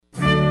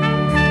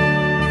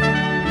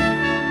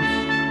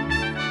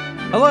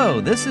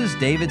Hello, this is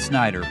David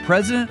Snyder,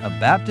 President of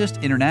Baptist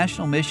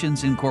International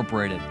Missions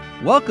Incorporated,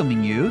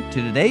 welcoming you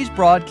to today's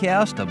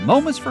broadcast of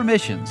Moments for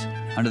Missions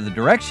under the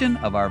direction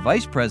of our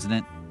Vice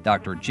President,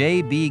 Dr.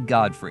 J.B.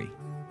 Godfrey.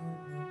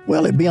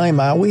 Well, at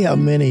BIMI, we have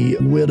many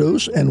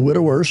widows and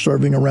widowers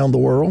serving around the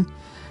world.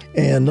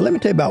 And let me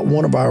tell you about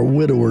one of our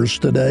widowers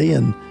today,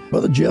 and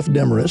Brother Jeff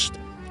Demarest.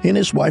 He and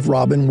his wife,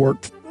 Robin,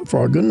 worked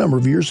for a good number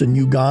of years in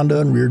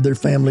Uganda and reared their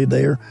family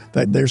there. In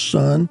fact, their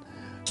son,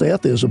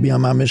 Seth, is a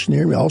BIMI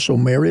missionary, also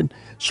married,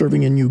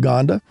 serving in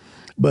Uganda.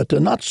 But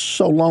not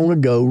so long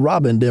ago,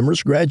 Robin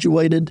Demarest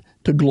graduated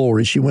to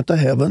glory. She went to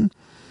heaven.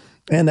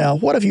 And now,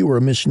 what if you were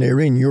a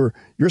missionary and your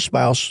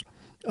spouse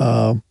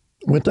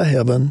went to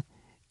heaven,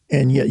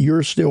 and yet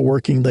you're still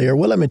working there?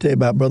 Well, let me tell you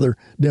about Brother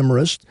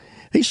Demarest.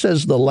 He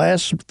says the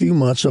last few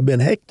months have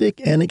been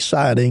hectic and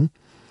exciting.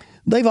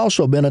 They've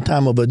also been a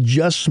time of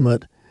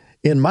adjustment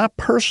in my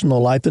personal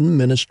life and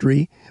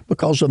ministry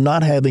because of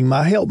not having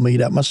my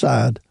helpmeet at my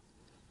side.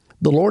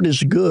 The Lord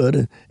is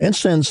good and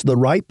sends the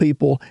right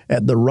people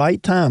at the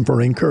right time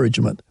for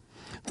encouragement.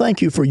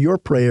 Thank you for your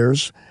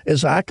prayers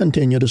as I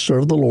continue to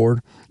serve the Lord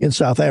in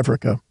South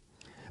Africa.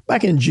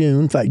 Back in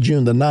June, in fact,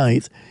 June the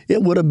 9th,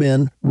 it would have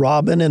been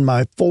Robin and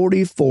my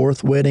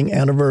 44th wedding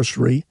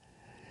anniversary.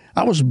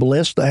 I was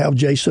blessed to have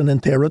Jason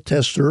and Tara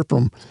Tester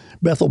from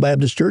Bethel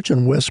Baptist Church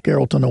in West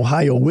Carrollton,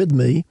 Ohio with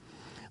me.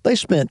 They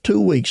spent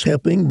 2 weeks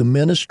helping the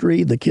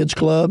ministry, the kids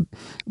club,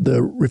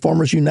 the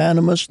Reformers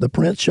Unanimous, the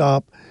print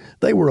shop.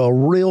 They were a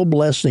real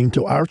blessing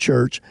to our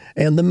church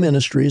and the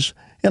ministries,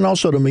 and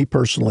also to me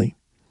personally.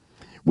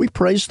 We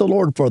praise the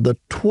Lord for the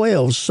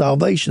 12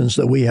 salvations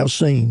that we have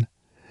seen.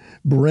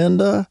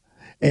 Brenda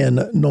and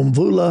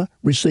Nomvula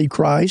received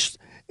Christ,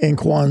 and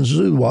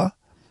Kwanzaa.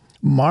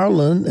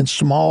 Marlon and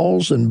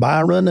Smalls and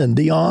Byron and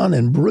Dion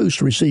and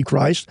Bruce received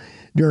Christ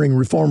during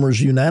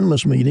Reformers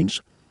Unanimous meetings.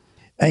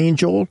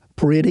 Angel,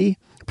 Pretty,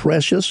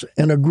 Precious,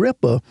 and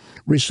Agrippa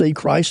received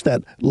Christ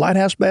at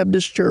Lighthouse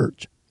Baptist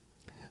Church.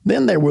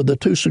 Then there were the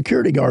 2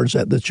 security guards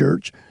at the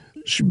church,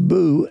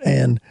 Shbu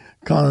and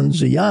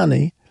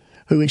Kanziani,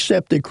 who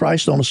accepted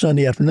Christ on a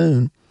Sunday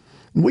afternoon.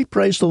 We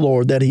praise the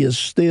Lord that He is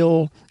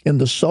still in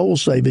the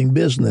soul-saving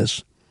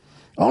business.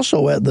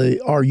 Also at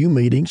the RU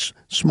meetings,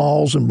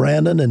 Smalls and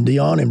Brandon and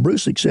Dion and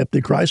Bruce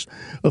accepted Christ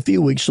a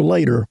few weeks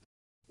later.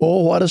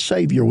 Oh, what a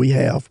Savior we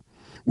have.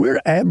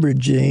 We're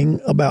averaging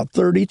about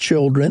 30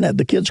 children at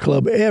the Kids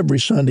Club every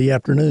Sunday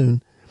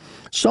afternoon.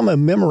 Some have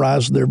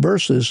memorized their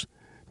verses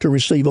to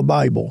receive a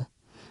Bible.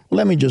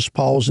 Let me just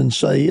pause and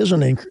say,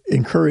 isn't it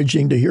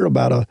encouraging to hear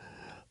about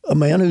a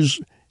man who's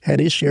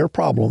had his share of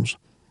problems,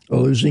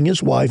 losing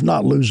his wife,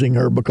 not losing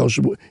her because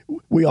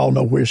we all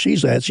know where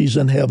she's at. She's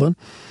in heaven.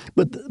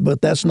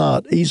 But that's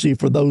not easy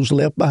for those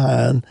left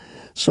behind.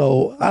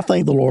 So I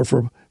thank the Lord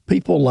for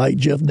people like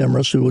Jeff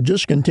Demarest who will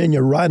just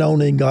continue right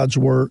on in God's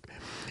work.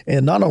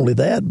 And not only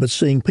that, but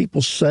seeing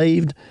people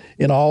saved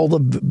in all the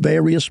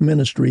various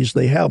ministries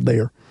they have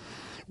there.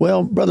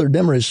 Well, Brother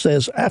Demarest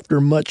says, after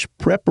much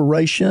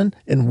preparation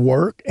and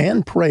work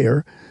and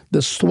prayer, the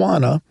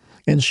Swana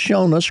and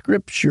Shona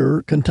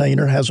scripture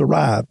container has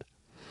arrived.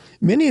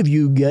 Many of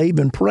you gave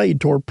and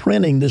prayed toward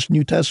printing this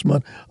New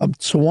Testament of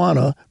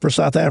Tswana for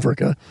South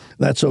Africa.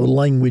 That's a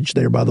language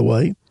there, by the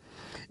way.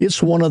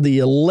 It's one of the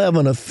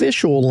 11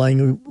 official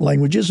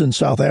languages in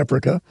South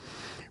Africa.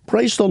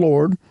 Praise the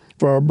Lord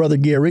for our brother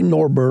Gary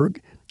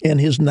Norberg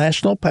and his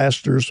national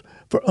pastors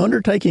for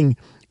undertaking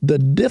the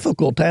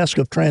difficult task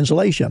of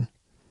translation.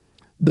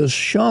 The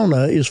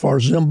Shona is for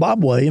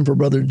Zimbabwe and for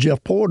Brother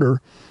Jeff Porter,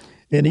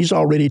 and he's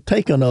already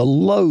taken a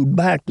load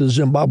back to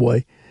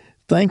Zimbabwe.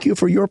 Thank you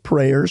for your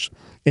prayers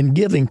and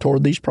giving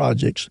toward these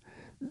projects.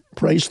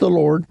 Praise the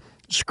Lord.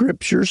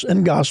 Scriptures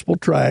and gospel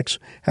tracts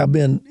have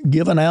been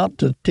given out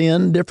to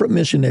 10 different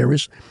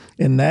missionaries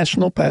and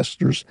national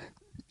pastors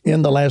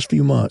in the last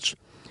few months.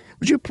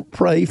 Would you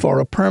pray for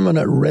a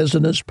permanent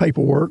residence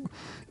paperwork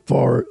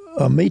for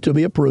me to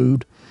be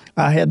approved?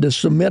 I had to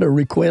submit a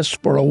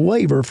request for a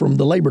waiver from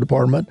the Labor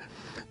Department.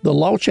 The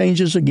law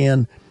changes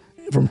again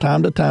from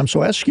time to time,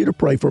 so I ask you to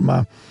pray for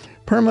my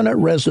permanent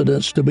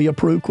residence to be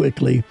approved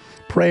quickly.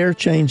 Prayer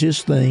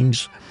changes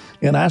things.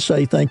 And I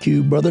say thank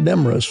you, Brother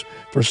Demarest,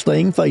 for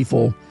staying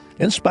faithful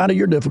in spite of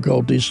your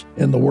difficulties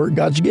in the work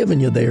God's given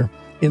you there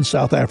in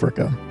South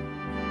Africa.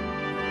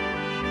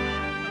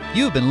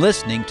 You've been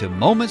listening to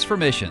Moments for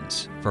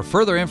Missions. For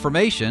further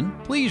information,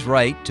 please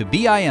write to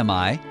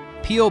BIMI,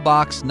 P.O.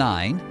 Box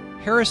 9,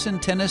 Harrison,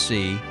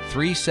 Tennessee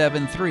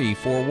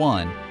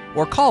 37341,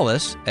 or call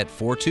us at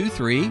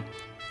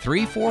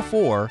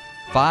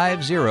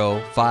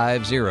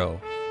 423-344-5050.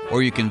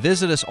 Or you can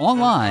visit us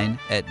online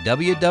at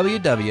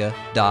www.bimi.org.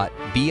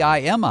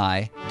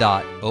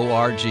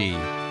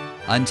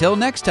 Until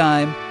next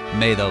time,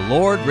 may the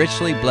Lord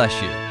richly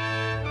bless you.